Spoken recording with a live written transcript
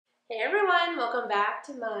Hey everyone, welcome back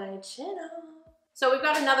to my channel. So we've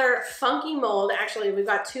got another funky mold. Actually, we've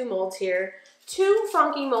got two molds here. Two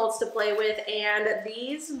funky molds to play with, and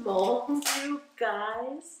these molds, you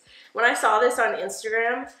guys, when I saw this on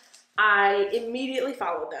Instagram, I immediately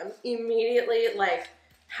followed them. Immediately,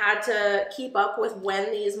 had to keep up with when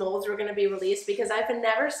these molds were gonna be released because I've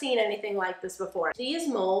never seen anything like this before. These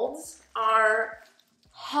molds are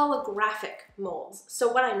holographic molds.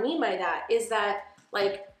 So what I mean by that is that,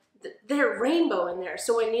 they're rainbow in there.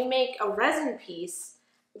 So when you make a resin piece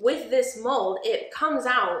with this mold, it comes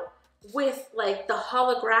out with the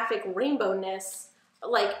holographic rainbowness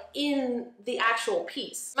in the actual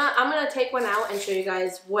piece. I'm gonna take one out and show you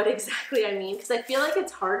guys what exactly I mean because I feel like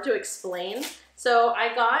it's hard to explain. So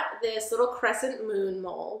I got this little crescent moon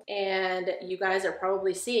mold, and you guys are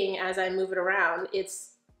probably seeing as I move it around,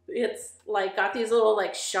 it's got these little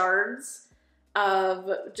shards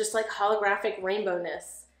of just holographic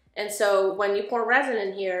rainbowness. And so when you pour resin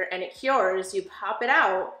in here and it cures, you pop it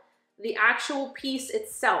out, the actual piece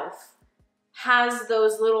itself has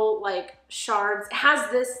those little shards,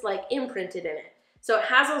 has this imprinted in it. So it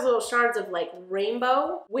has those little shards of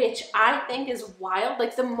rainbow, which I think is wild.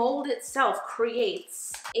 The mold itself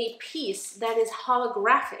creates a piece that is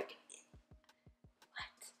holographic.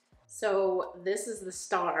 What? So this is the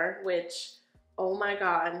star, which, oh my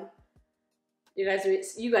God. You guys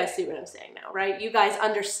see what I'm saying now, right? You guys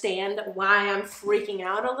understand why I'm freaking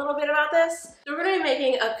out a little bit about this? So we're gonna be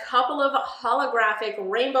making a couple of holographic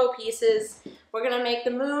rainbow pieces. We're gonna make the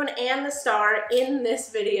moon and the star in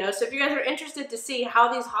this video. So if you guys are interested to see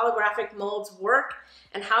how these holographic molds work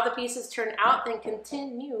and how the pieces turn out, then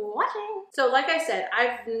continue watching. So like I said,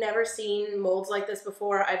 I've never seen molds like this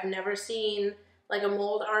before. I've never seen a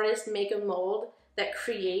mold artist make a mold that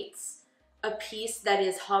creates a piece that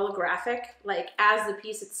is holographic, as the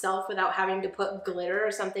piece itself without having to put glitter or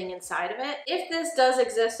something inside of it. If this does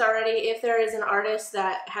exist already, if there is an artist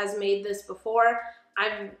that has made this before,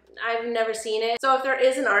 I've never seen it. So if there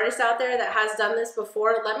is an artist out there that has done this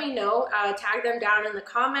before, let me know. Tag them down in the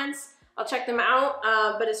comments. I'll check them out.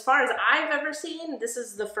 But as far as I've ever seen, this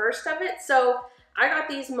is the first of it. So I got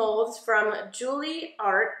these molds from Julie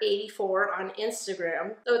Art 84 on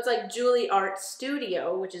Instagram. So it's Julie Art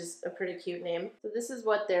Studio, which is a pretty cute name. So this is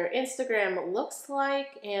what their Instagram looks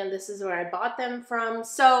like, and this is where I bought them from.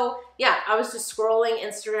 So yeah, I was just scrolling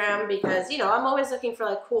Instagram because, I'm always looking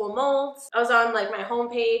for cool molds. I was on my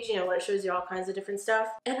homepage, where it shows you all kinds of different stuff,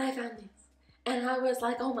 and I found these. And I was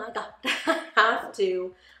like, oh my God,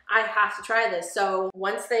 I have to try this. So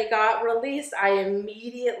once they got released, I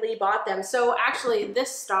immediately bought them. So actually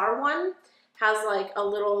this star one has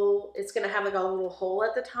it's gonna have a little hole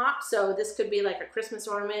at the top. So this could be a Christmas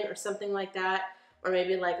ornament or something like that, or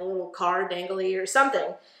maybe a little car dangly or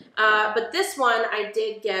something. But this one I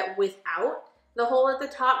did get without the hole at the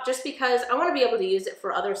top just because I want to be able to use it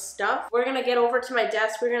for other stuff. We're gonna get over to my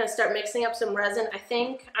desk. We're gonna start mixing up some resin. I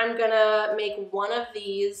think I'm gonna make one of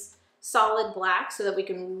these solid black so that we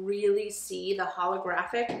can really see the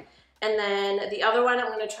holographic. And then the other one I'm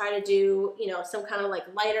gonna try to do, some kind of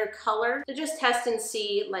lighter color to just test and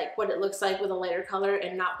see what it looks like with a lighter color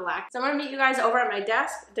and not black. So I'm gonna meet you guys over at my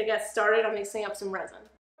desk to get started on mixing up some resin.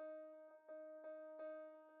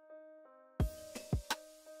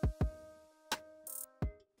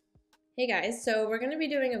 Hey guys, so we're gonna be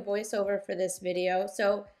doing a voiceover for this video.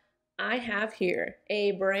 So I have here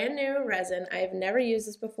a brand new resin. I've never used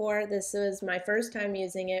this before. This is my first time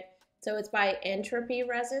using it. So it's by Entropy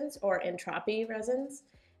Resins or Entropy Resins,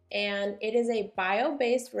 and it is a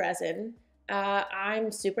bio-based resin.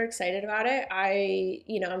 I'm super excited about it.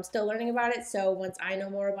 I'm still learning about it. So once I know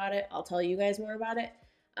more about it, I'll tell you guys more about it.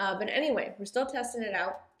 But anyway, we're still testing it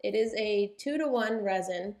out. It is a 2-to-1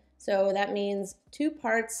 resin. So that means 2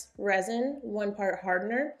 parts resin, 1 part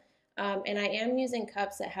hardener. And I am using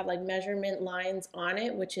cups that have measurement lines on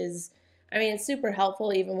it, which is, it's super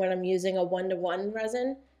helpful even when I'm using a 1-to-1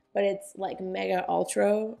 resin, but it's mega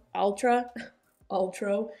ultra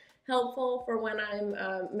helpful for when I'm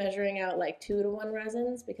measuring out 2-to-1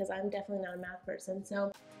 resins, because I'm definitely not a math person.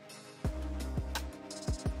 So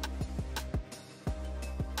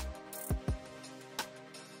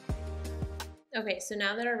okay, so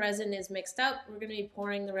now that our resin is mixed up, we're gonna be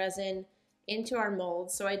pouring the resin into our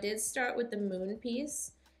mold. So I did start with the moon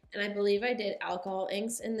piece, and I believe I did alcohol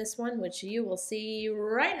inks in this one, which you will see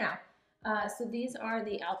right now. So these are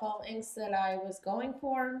the alcohol inks that I was going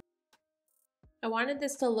for. I wanted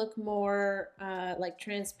this to look more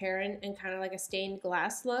transparent and kind of a stained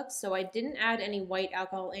glass look, so I didn't add any white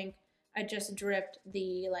alcohol ink. I just dripped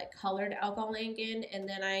the colored alcohol ink in, and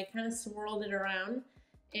then I kind of swirled it around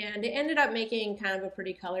And it ended up making kind of a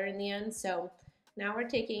pretty color in the end. So now we're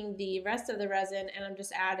taking the rest of the resin and I'm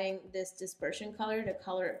just adding this dispersion color to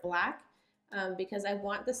color it black because I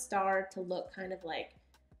want the star to look kind of like,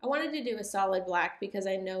 I wanted to do a solid black because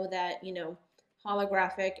I know that, you know,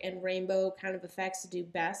 holographic and rainbow kind of effects do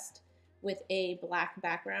best with a black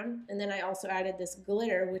background. And then I also added this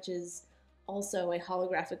glitter, which is also a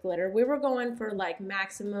holographic glitter. We were going for like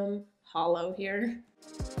maximum holo here.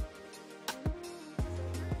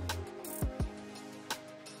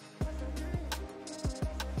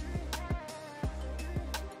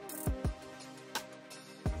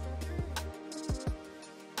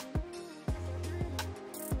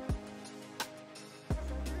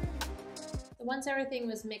 Once everything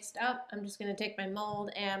was mixed up, I'm just going to take my mold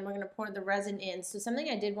and we're going to pour the resin in. So something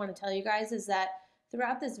I did want to tell you guys is that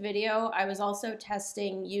throughout this video, I was also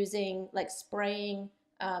testing using like spraying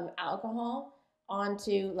alcohol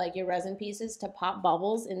onto like your resin pieces to pop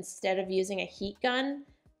bubbles instead of using a heat gun.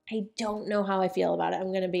 I don't know how I feel about it,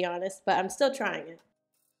 I'm going to be honest, but I'm still trying it.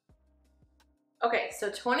 Okay, so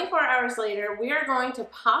 24 hours later, we are going to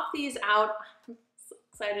pop these out. I'm so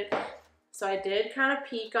excited. So I did kind of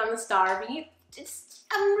peek on the star, but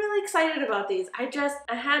I'm really excited about these. I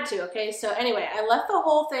had to, okay? So anyway, I left the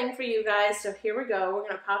whole thing for you guys, so here we go. We're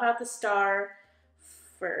gonna pop out the star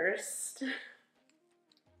first.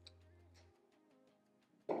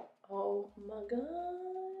 Oh my God.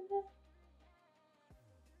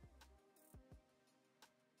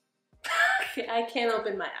 Okay, I can't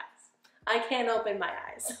open my eyes. I can't open my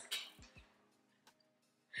eyes.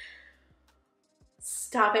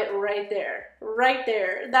 Stop it right there. Right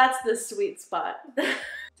there. That's the sweet spot.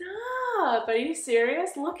 Stop. Are you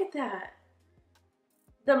serious? Look at that.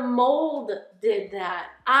 The mold did that.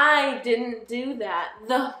 I didn't do that.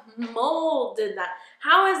 The mold did that.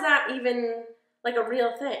 How is that even like a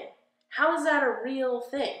real thing? How is that a real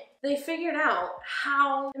thing? They figured out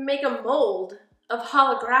how to make a mold of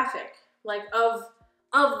holographic, like of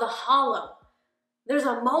the holo. There's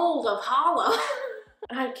a mold of holo.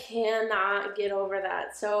 I cannot get over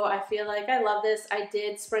that. So I feel like I love this. I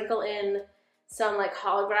did sprinkle in some like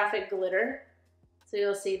holographic glitter. So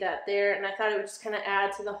you'll see that there. And I thought it would just kind of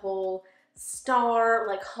add to the whole star,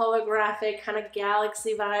 like holographic kind of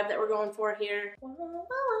galaxy vibe that we're going for here.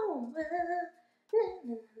 All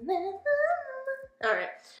right.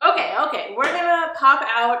 Okay. We're gonna pop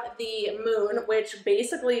out the moon, which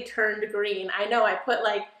basically turned green. I know I put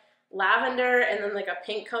like lavender and then like a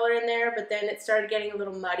pink color in there, but then it started getting a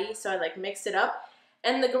little muddy, so I like mixed it up.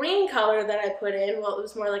 And the green color that I put in, well, it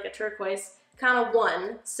was more like a turquoise, kind of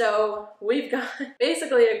won. So we've got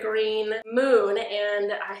basically a green moon,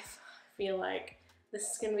 and I feel like this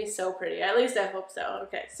is gonna be so pretty. At least I hope so.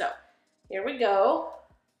 Okay, so here we go.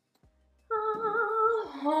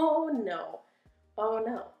 Oh no. Oh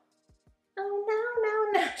no.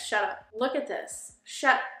 Oh no. Shut up. Look at this.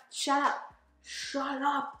 Shut up. Shut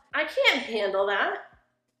up. I can't handle that.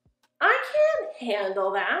 I can't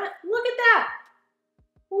handle that. Look at that.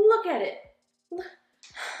 Look at it.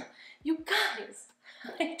 You guys,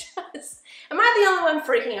 am I the only one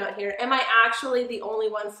freaking out here? Am I actually the only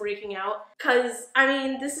one freaking out? Because, I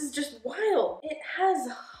mean, this is just wild. It has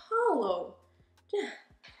holo.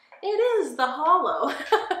 It is the holo.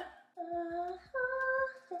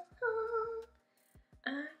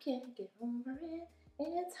 I can't get over it.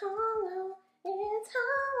 It's holo. It's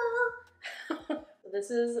holo.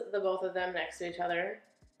 This is the both of them next to each other.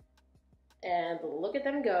 And look at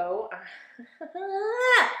them go.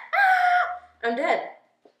 I'm dead.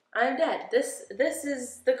 I'm dead. This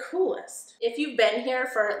is the coolest. If you've been here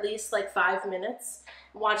for at least like 5 minutes,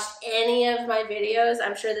 watched any of my videos,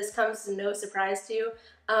 I'm sure this comes to no surprise to you,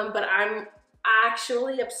 but I'm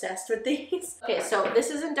actually obsessed with these. Okay, so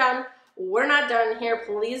this isn't done. We're not done here.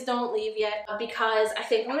 Please don't leave yet, because I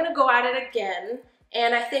think I'm gonna go at it again.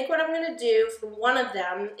 And I think what I'm gonna do for one of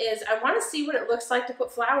them is I wanna see what it looks like to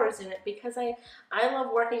put flowers in it, because I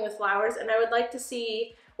love working with flowers, and I would like to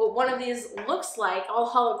see what one of these looks like, all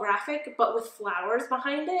holographic, but with flowers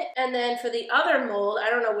behind it. And then for the other mold, I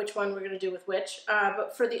don't know which one we're gonna do with which,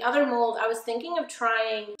 but for the other mold, I was thinking of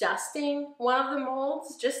trying dusting one of the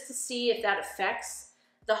molds just to see if that affects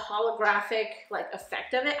the holographic like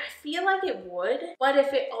effect of it. I feel like it would, but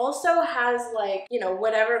if it also has like, you know,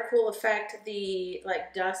 whatever cool effect the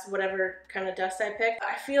like dust, whatever kind of dust I pick,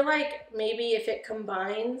 I feel like maybe if it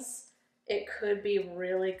combines, it could be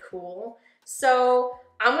really cool. So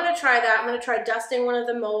I'm gonna try that. I'm gonna try dusting one of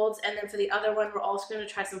the molds, and then for the other one, we're also gonna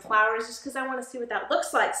try some flowers just because I wanna see what that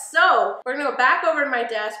looks like. So we're gonna go back over to my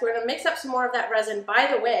desk. We're gonna mix up some more of that resin.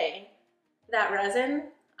 By the way, that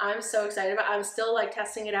resin, I'm so excited about. I'm still like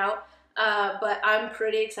testing it out. but I'm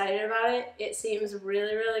pretty excited about it. It seems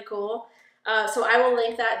really, really cool. So I will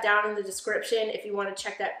link that down in the description if you want to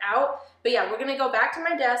check that out. But yeah, we're going to go back to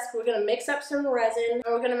my desk. We're going to mix up some resin, and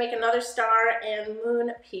we're going to make another star and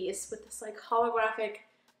moon piece with this like holographic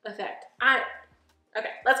effect. Okay,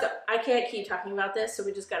 let's go. I can't keep talking about this, so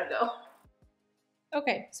we just got to go.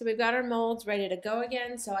 Okay, so we've got our molds ready to go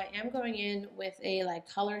again. So I am going in with a like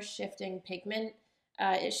color shifting pigment.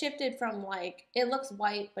 It shifted from like, it looks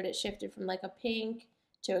white, but it shifted from like a pink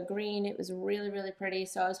to a green. It was really, really pretty.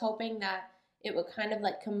 So I was hoping that it would kind of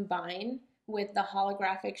like combine with the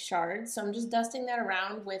holographic shards. So I'm just dusting that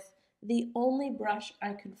around with the only brush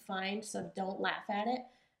I could find, so don't laugh at it.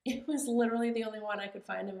 It was literally the only one I could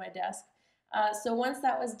find in my desk. So once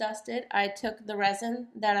that was dusted, I took the resin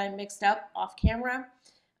that I mixed up off camera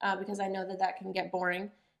because I know that that can get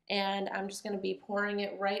boring. And I'm just going to be pouring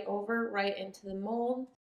it right into the mold.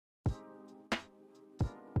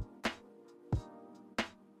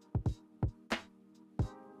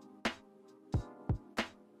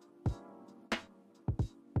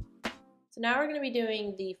 So now we're going to be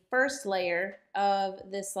doing the first layer of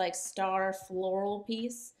this like star floral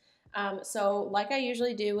piece. So like I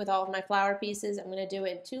usually do with all of my flower pieces, I'm going to do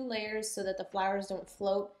it in 2 layers so that the flowers don't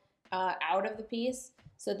float out of the piece.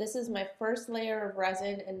 So this is my first layer of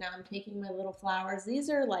resin, and now I'm taking my little flowers. These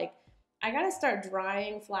are like, I got to start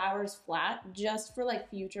drying flowers flat just for like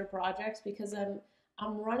future projects because I'm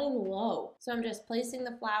running low. So I'm just placing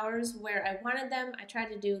the flowers where I wanted them. I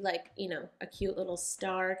tried to do like, you know, a cute little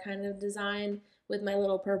star kind of design with my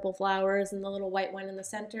little purple flowers and the little white one in the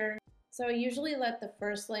center. So I usually let the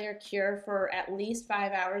first layer cure for at least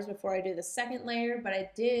 5 hours before I do the second layer, but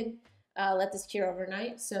I did let this cure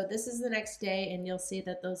overnight. So this is the next day, and you'll see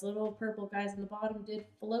that those little purple guys on the bottom did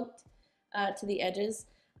float to the edges.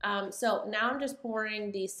 So now I'm just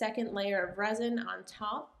pouring the second layer of resin on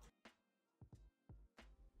top.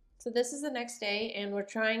 So this is the next day, and we're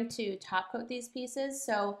trying to top coat these pieces.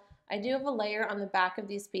 So I do have a layer on the back of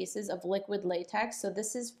these pieces of liquid latex. So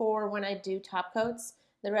this is for when I do top coats.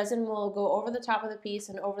 The resin will go over the top of the piece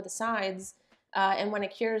and over the sides, and when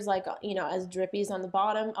it cures, like, you know, as drippies on the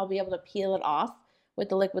bottom, I'll be able to peel it off with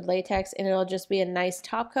the liquid latex, and it'll just be a nice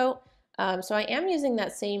top coat. So I am using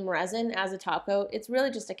that same resin as a top coat. It's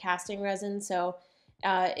really just a casting resin, so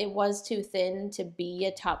it was too thin to be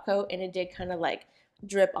a top coat, and it did kind of like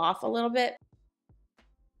drip off a little bit.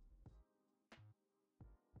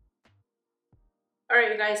 All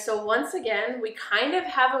right, you guys, so once again, we kind of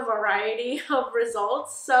have a variety of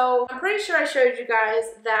results. So I'm pretty sure I showed you guys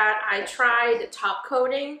that I tried top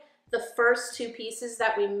coating the first 2 pieces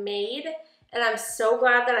that we made, and I'm so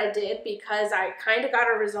glad that I did because I kind of got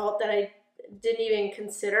a result that I didn't even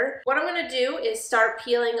consider. What I'm gonna do is start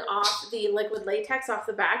peeling off the liquid latex off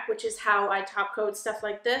the back, which is how I top coat stuff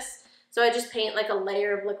like this. So I just paint like a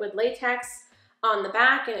layer of liquid latex on the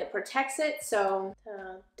back and it protects it. So,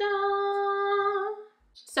 ta-da!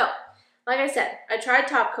 So, like I said, I tried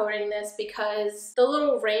top coating this because the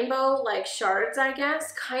little rainbow like shards, I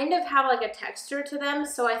guess, kind of have like a texture to them.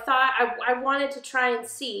 So I thought I wanted to try and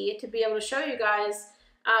see, to be able to show you guys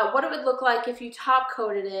what it would look like if you top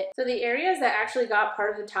coated it. So the areas that actually got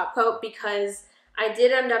part of the top coat, because I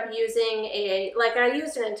did end up using I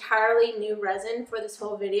used an entirely new resin for this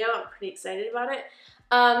whole video. I'm pretty excited about it.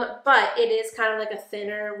 But it is kind of like a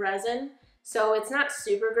thinner resin, so it's not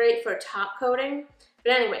super great for top coating.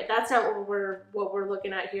 But anyway, that's not what we're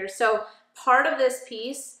looking at here. So part of this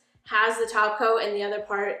piece has the top coat, and the other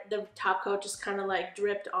part, the top coat just kind of like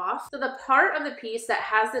dripped off. So the part of the piece that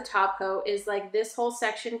has the top coat is like this whole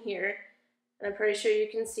section here, and I'm pretty sure you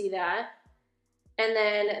can see that. And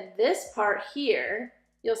then this part here,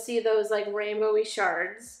 you'll see those like rainbowy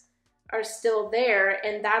shards are still there,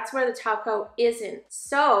 and that's where the top coat isn't.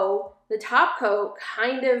 So the top coat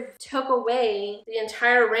kind of took away the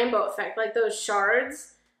entire rainbow effect. Like those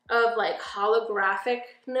shards of like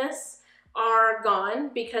holographicness are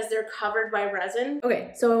gone because they're covered by resin.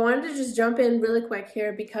 Okay, so I wanted to just jump in really quick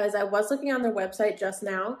here because I was looking on their website just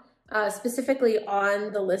now, specifically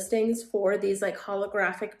on the listings for these like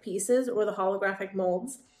holographic pieces or the holographic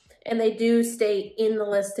molds. And they do state in the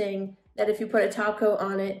listing that if you put a top coat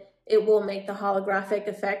on it, it will make the holographic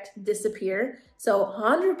effect disappear. So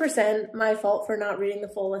 100% my fault for not reading the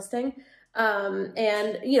full listing.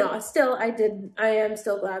 And you know, I am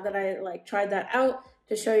still glad that I like tried that out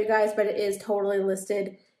to show you guys, but it is totally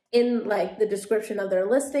listed in like the description of their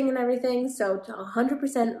listing and everything. So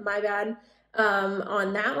 100% my bad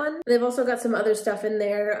on that one. They've also got some other stuff in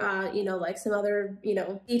there, you know, like some other, you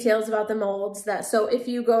know, details about the molds that, so if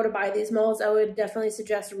you go to buy these molds, I would definitely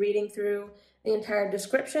suggest reading through the entire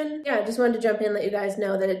description. Yeah, I just wanted to jump in and let you guys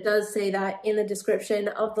know that it does say that in the description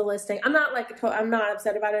of the listing. I'm not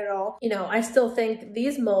upset about it at all. You know, I still think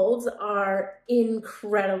these molds are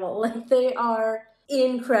incredible. Like, they are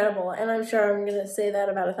incredible. And I'm sure I'm gonna say that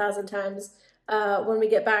about 1,000 times when we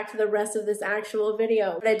get back to the rest of this actual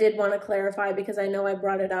video. But I did want to clarify because I know I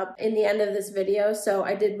brought it up in the end of this video. So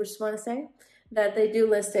I did just want to say that they do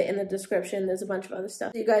list it in the description. There's a bunch of other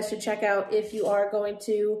stuff you guys should check out if you are going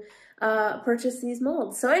to purchase these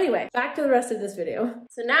molds. So anyway, back to the rest of this video.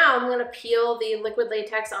 So now I'm gonna peel the liquid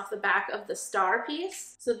latex off the back of the star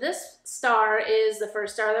piece. So this star is the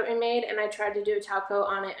first star that we made, and I tried to do a top coat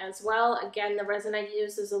on it as well. Again, the resin I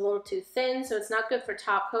used is a little too thin, so it's not good for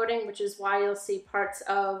top coating, which is why you'll see parts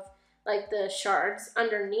of like the shards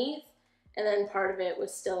underneath, and then part of it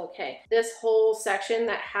was still okay. This whole section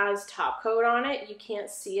that has top coat on it, you can't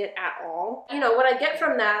see it at all. You know, what I get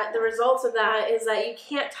from that, the results of that is that you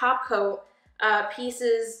can't top coat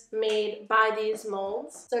pieces made by these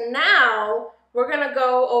molds. So now we're gonna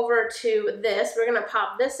go over to this. We're gonna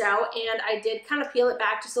pop this out, and I did kind of peel it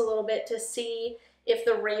back just a little bit to see if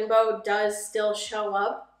the rainbow does still show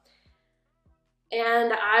up.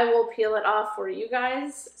 And I will peel it off for you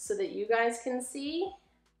guys so that you guys can see.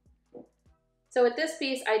 So with this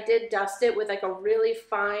piece, I did dust it with like a really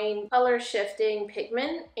fine color shifting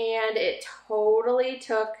pigment, and it totally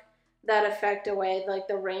took that effect away, like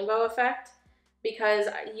the rainbow effect, because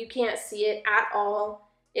you can't see it at all.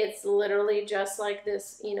 It's literally just like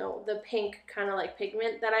this, you know, the pink kind of like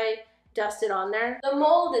pigment that I dusted on there. The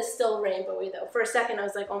mold is still rainbowy though. For a second I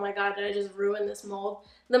was like, oh my god, did I just ruin this mold?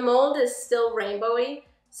 The mold is still rainbowy,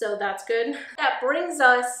 so that's good. That brings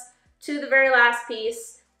us to the very last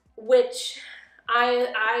piece, which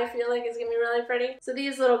I feel like it's gonna be really pretty. So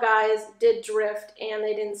these little guys did drift and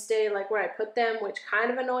they didn't stay like where I put them, which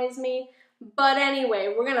kind of annoys me. But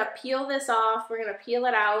anyway, we're gonna peel this off. We're gonna peel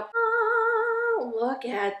it out. Oh, look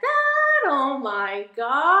at that. Oh my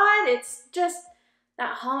god. It's just,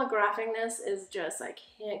 that holographicness is just, I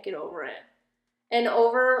can't get over it. And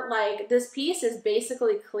over, like, this piece is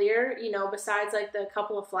basically clear, you know, besides like the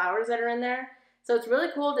couple of flowers that are in there. So it's really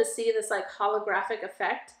cool to see this like holographic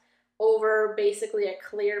effect over basically a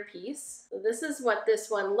clear piece. So this is what this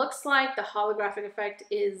one looks like. The holographic effect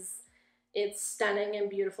is, it's stunning and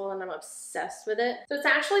beautiful, and I'm obsessed with it. So it's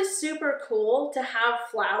actually super cool to have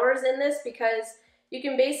flowers in this, because you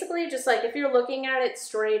can basically just like, if you're looking at it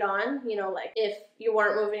straight on, you know, like if you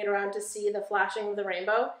weren't moving it around to see the flashing of the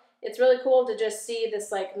rainbow, it's really cool to just see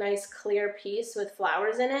this like nice clear piece with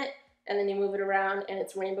flowers in it, and then you move it around and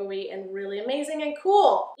it's rainbowy and really amazing and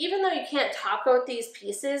cool. Even though you can't top coat these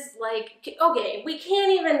pieces, like, okay, we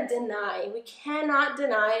cannot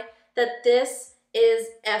deny that this is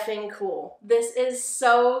effing cool. This is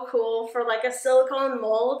so cool for like a silicone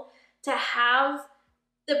mold to have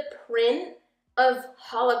the print of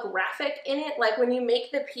holographic in it. Like when you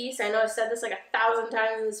make the piece, I know I've said this like 1,000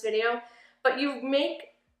 times in this video, but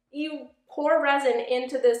you pour resin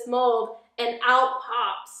into this mold and out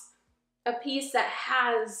pops a piece that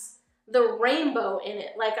has the rainbow in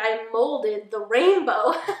it. Like I molded the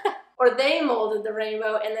rainbow or they molded the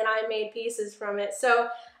rainbow, and then I made pieces from it. So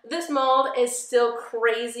this mold is still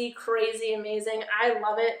crazy, crazy amazing. I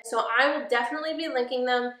love it. So I will definitely be linking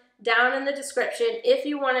them down in the description if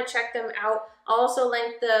you want to check them out. I'll also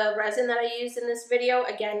link the resin that I used in this video.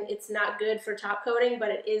 Again, it's not good for top coating, but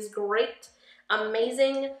it is great.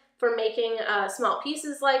 Amazing for making small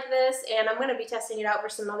pieces like this, and I'm going to be testing it out for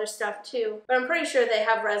some other stuff too, but I'm pretty sure they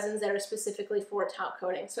have resins that are specifically for top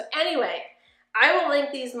coating. So anyway, I will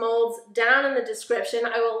link these molds down in the description.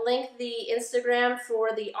 I will link the Instagram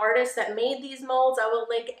for the artist that made these molds. I will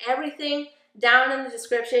link everything down in the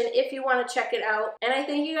description if you want to check it out. And I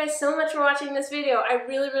thank you guys so much for watching this video. I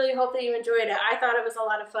really, really hope that you enjoyed it. I thought it was a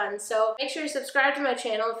lot of fun. So make sure you subscribe to my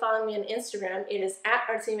channel and follow me on Instagram. It is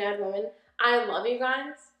 @Artsymadwoman. I love you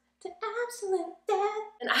guys to absolute death,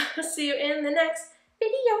 and I'll see you in the next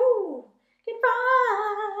video.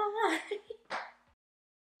 Goodbye.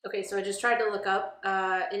 Okay, so I just tried to look up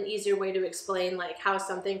an easier way to explain like how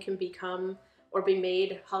something can become or be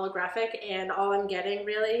made holographic, and all I'm getting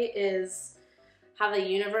really is how the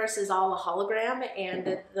universe is all a hologram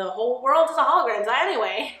and the whole world is a hologram. So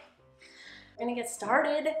anyway, I'm gonna get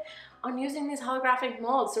started on using these holographic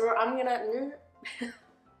molds. So I'm gonna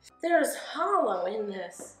there's hollow in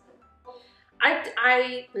this.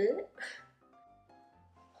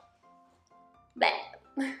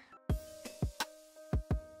 Bleh.